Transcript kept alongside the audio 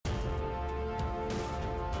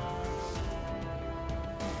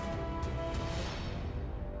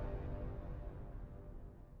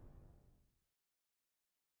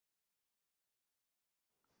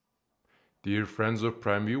Dear friends of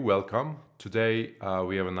PrimeVue, welcome. Today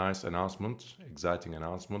we have a nice announcement, exciting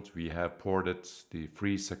announcement. We have ported the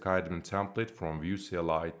free Sakai template from Vue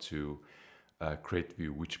CLI to CreateVue,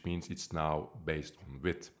 which means it's now based on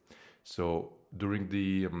Vite. So during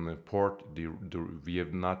the port, we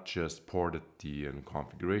have not just ported the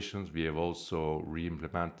configurations, we have also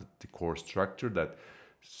re-implemented the core structure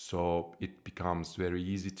so it becomes very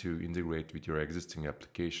easy to integrate with your existing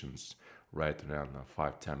applications right around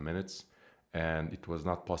 5-10 minutes, and it was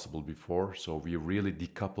not possible before. So we really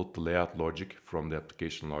decoupled the layout logic from the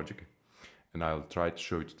application logic, and I'll try to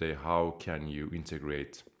show you today how can you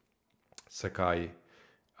integrate Sakai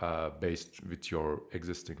based with your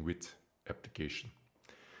existing Vite application.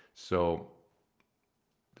 So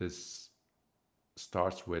this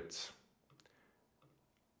starts with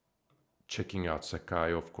checking out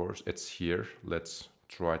Sakai, of course. It's here. Let's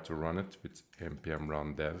try to run it with npm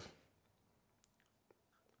run dev.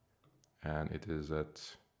 And it is at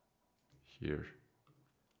here.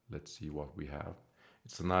 Let's see what we have.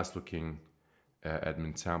 It's a nice looking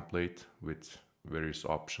admin template with various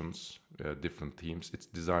options, different themes. It's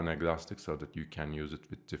design agnostic so that you can use it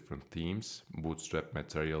with different themes, Bootstrap,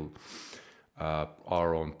 Material,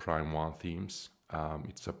 our own PrimeVue themes.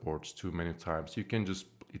 It supports too many types. You can just,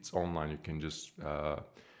 it's online, you can just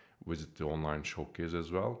visit the online showcase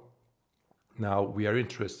as well. Now we are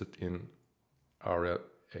interested in our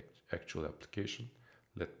actual application.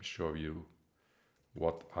 Let me show you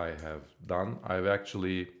what I have done. I've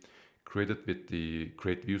actually created with the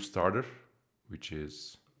CreateVue starter, which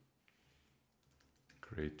is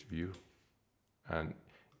CreateVue. And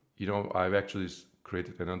you know, I've actually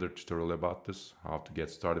created another tutorial about this, how to get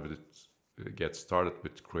started with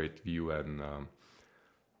it, CreateVue and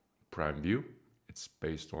PrimeVue. It's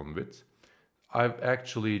based on Vite. I've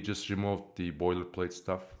actually just removed the boilerplate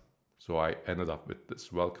stuff, so I ended up with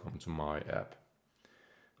this. Welcome to my app.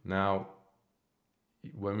 Now,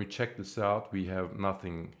 when we check this out, we have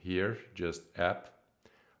nothing here, just app.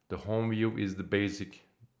 The home view is the basic,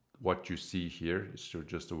 what you see here. It's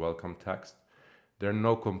just a welcome text. There are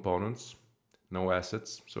no components, no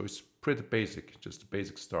assets, so it's pretty basic, just a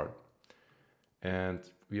basic start. And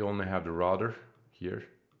we only have the router here.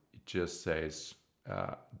 It just says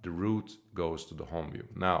the route goes to the home view.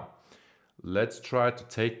 Now, let's try to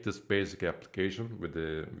take this basic application with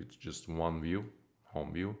just one view,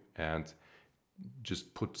 home view, and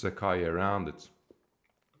just put Sakai around it.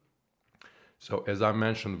 So as I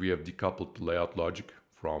mentioned, we have decoupled the layout logic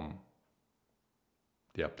from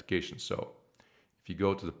the application. So if you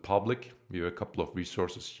go to the public, we have a couple of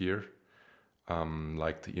resources here,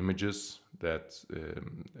 like the images that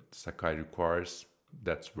Sakai requires.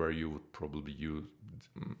 That's where you would probably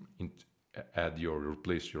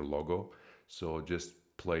replace your logo. So just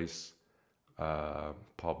place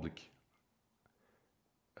public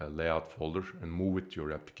layout folder and move it to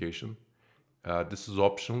your application. This is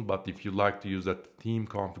optional, but if you like to use that theme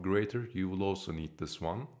configurator, you will also need this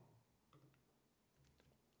one.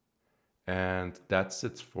 And that's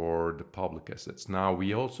it for the public assets. Now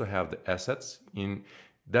we also have the assets in.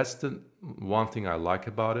 That's the one thing I like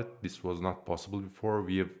about it. This was not possible before.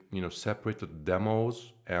 We have, separated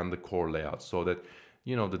demos and the core layout so that,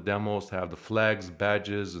 the demos have the flags,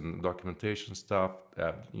 badges, and documentation stuff.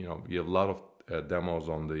 We have a lot of demos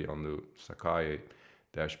on the Sakai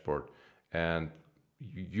dashboard. And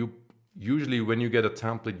you usually, when you get a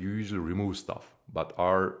template, you usually remove stuff. But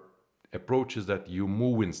our approach is that you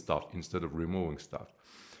move in stuff instead of removing stuff.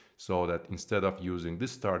 So that instead of using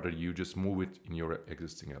this starter, you just move it in your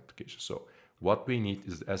existing application. So what we need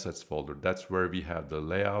is the assets folder. That's where we have the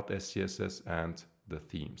layout, SCSS, and the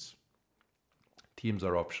themes. Themes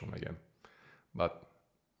are optional again, but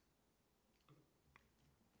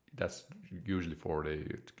that's usually for the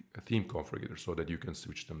theme configurator so that you can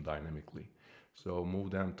switch them dynamically. So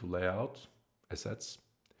move them to layout, assets,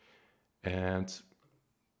 and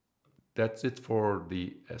that's it for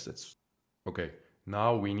the assets. Okay.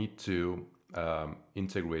 Now we need to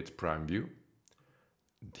integrate PrimeVue.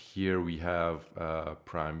 Here we have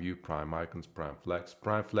PrimeVue, Prime Icons, Prime Flex.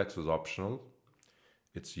 Prime Flex is optional.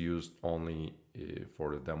 It's used only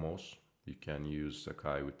for the demos. You can use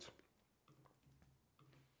Sakai with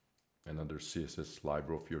another CSS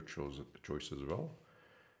library of your choice as well.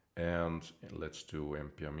 And let's do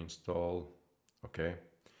npm install. Okay.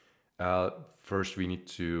 First we need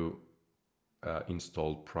to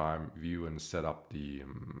install PrimeVue and set up the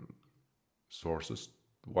sources.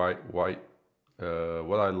 What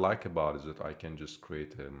I like about it is that I can just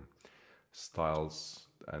create styles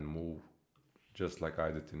and move just like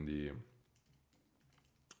I did in the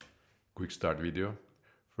quick start video.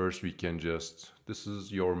 first we can just, this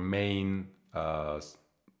is your main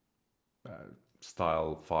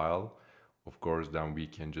style file. Of course, then we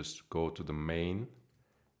can just go to the main.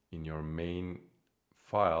 In your main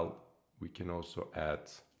file, we can also add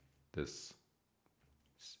this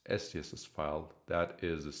SCSS file. That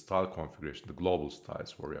is the style configuration, the global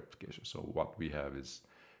styles for your application. So what we have is,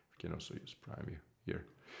 we can also use PrimeVue here.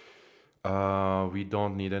 We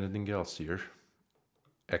don't need anything else here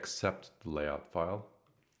except the layout file.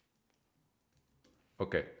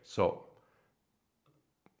 Okay, so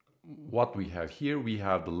what we have here, we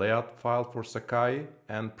have the layout file for Sakai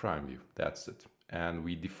and PrimeVue. That's it. And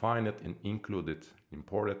we define it and include it,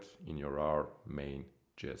 import it in your our main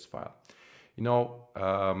JS file. You know,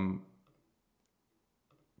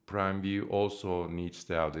 PrimeVue also needs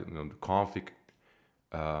to have the, you know, the config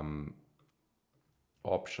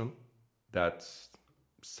option that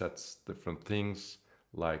sets different things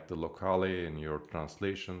like the locale in your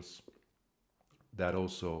translations. That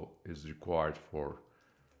also is required for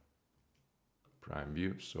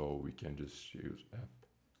PrimeVue, so we can just use app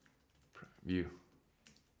PrimeVue.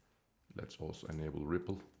 Let's also enable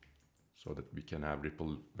Ripple so that we can have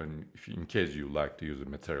Ripple when, if in case you like to use a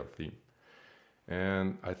material theme.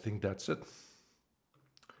 And I think that's it.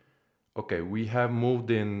 Okay, we have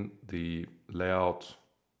moved in the layout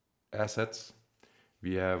assets.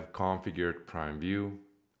 We have configured PrimeVue.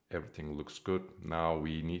 Everything looks good. Now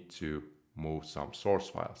we need to move some source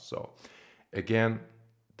files. So again,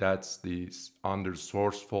 that's the under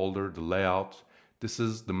source folder, the layout. This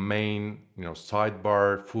is the main, you know,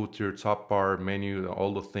 sidebar, footer, top bar, menu,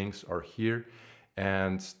 all the things are here.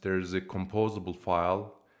 And there's a composable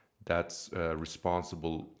file that's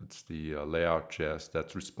responsible. It's the layout.js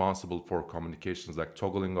that's responsible for communications like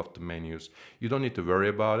toggling of the menus. You don't need to worry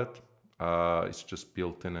about it. It's just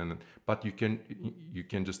built in, and but you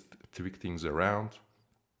can just tweak things around,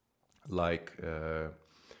 like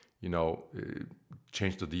you know,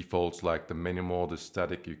 change the defaults, like the menu mode is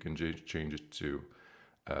static. You can change it to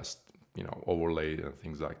you know, overlay and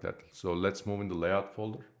things like that. So let's move in the layout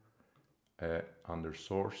folder under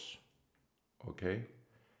source. Okay,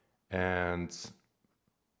 and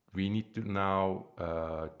we need to now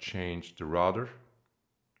change the router.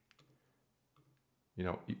 You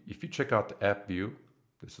know, if you check out the app view,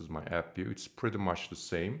 this is my app view, it's pretty much the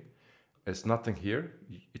same. There's nothing here.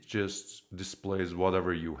 It just displays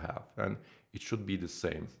whatever you have, and it should be the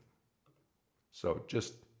same. So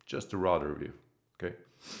just the router view. Okay.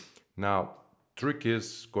 Now, trick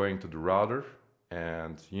is going to the router,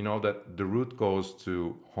 and you know that the root goes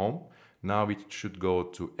to home. Now it should go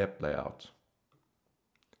to app layout.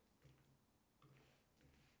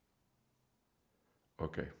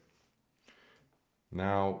 Okay.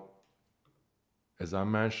 Now, as I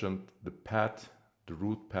mentioned, the path, the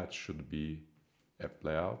root path should be app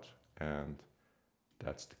layout, and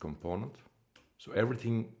that's the component. So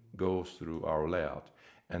everything goes through our layout,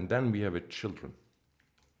 and then we have a children.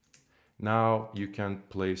 Now you can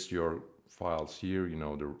place your files here, you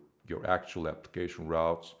know, your actual application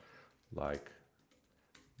routes, like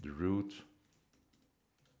the root,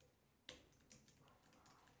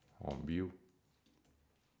 home view.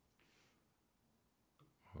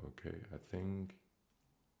 Okay, I think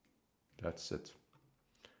that's it.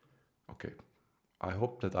 Okay, I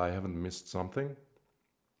hope that I haven't missed something,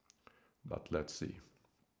 but let's see.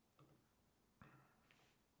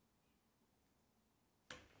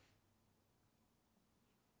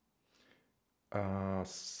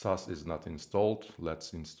 SAS is not installed.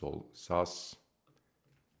 Let's install SAS.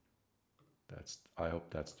 I hope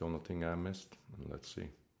that's the only thing I missed. Let's see.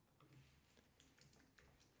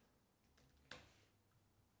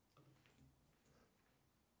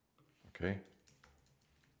 Okay.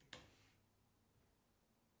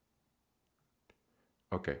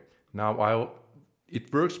 Okay. Now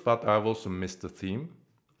it works, but I've also missed the theme.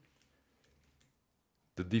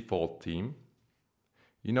 The default theme.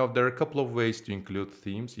 You know, there are a couple of ways to include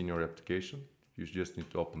themes in your application. You just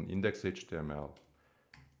need to open index.html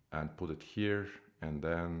and put it here, and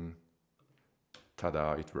then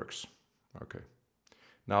ta-da, it works. Okay.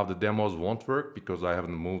 Now the demos won't work because I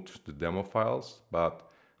haven't moved the demo files, but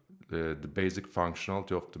the basic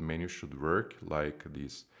functionality of the menu should work, like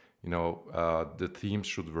these. You know, the themes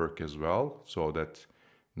should work as well, so that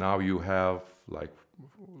now you have like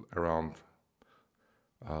around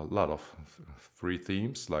a lot of free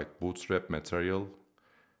themes like Bootstrap, Material,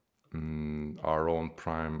 our own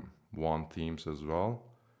Prime1 themes as well.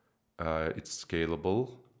 It's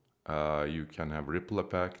scalable. You can have ripple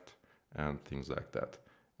effect and things like that.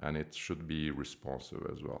 And it should be responsive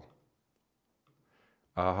as well.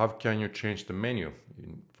 How can you change the menu?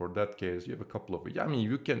 For that case, you have a couple of, yeah, I mean,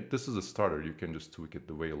 you can, this is a starter. You can just tweak it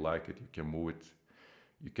the way you like it. You can move it.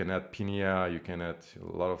 You can add Pinia, you can add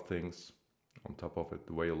a lot of things on top of it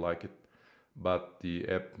the way you like it. But the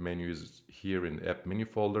app menu is here in the app menu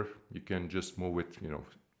folder. You can just move it, you know,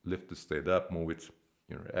 lift the state up, move it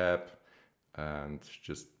in your app, and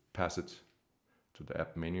just pass it to the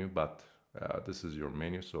app menu. But this is your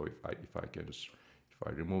menu. So if I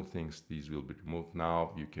remove things, these will be removed.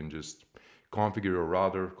 Now you can just configure your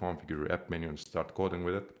router, configure your app menu, and start coding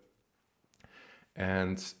with it.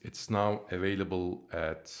 And it's now available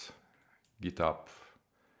at GitHub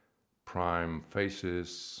Prime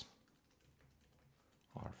Faces,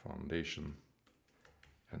 our foundation,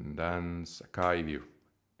 and then Sakai Vue.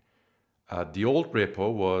 The old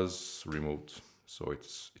repo was removed, so it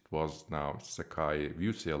was now Sakai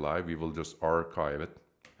Vue CLI. We will just archive it,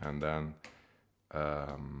 and then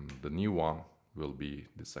the new one will be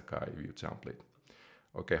the Sakai Vue template.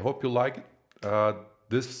 Okay, hope you like it.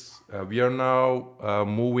 We are now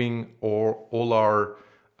moving all our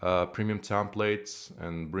premium templates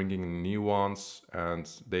and bringing new ones, and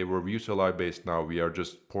they were Vue CLI based. Now we are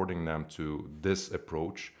just porting them to this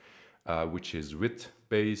approach, which is Vite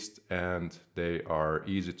based, and they are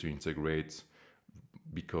easy to integrate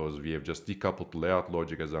because we have just decoupled the layout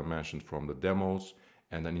logic, as I mentioned, from the demos.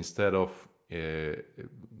 And then instead of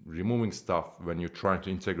removing stuff when you're trying to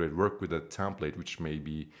integrate work with a template, which may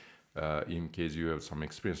be in case you have some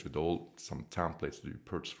experience with some templates that you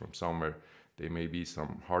purchase from somewhere, they may be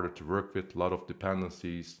some harder to work with, a lot of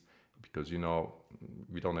dependencies, because, you know,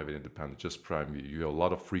 we don't have any dependencies, just PrimeVue. You have a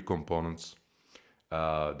lot of free components.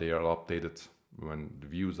 They are updated when the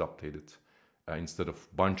view is updated, instead of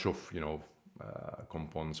bunch of, you know,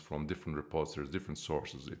 components from different repositories, different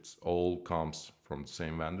sources. It's all comes from the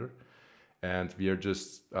same vendor. And we are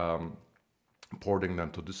just porting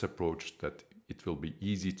them to this approach that it will be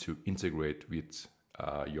easy to integrate with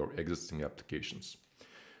your existing applications.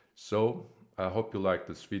 So I hope you liked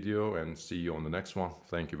this video, and see you on the next one.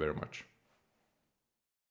 Thank you very much.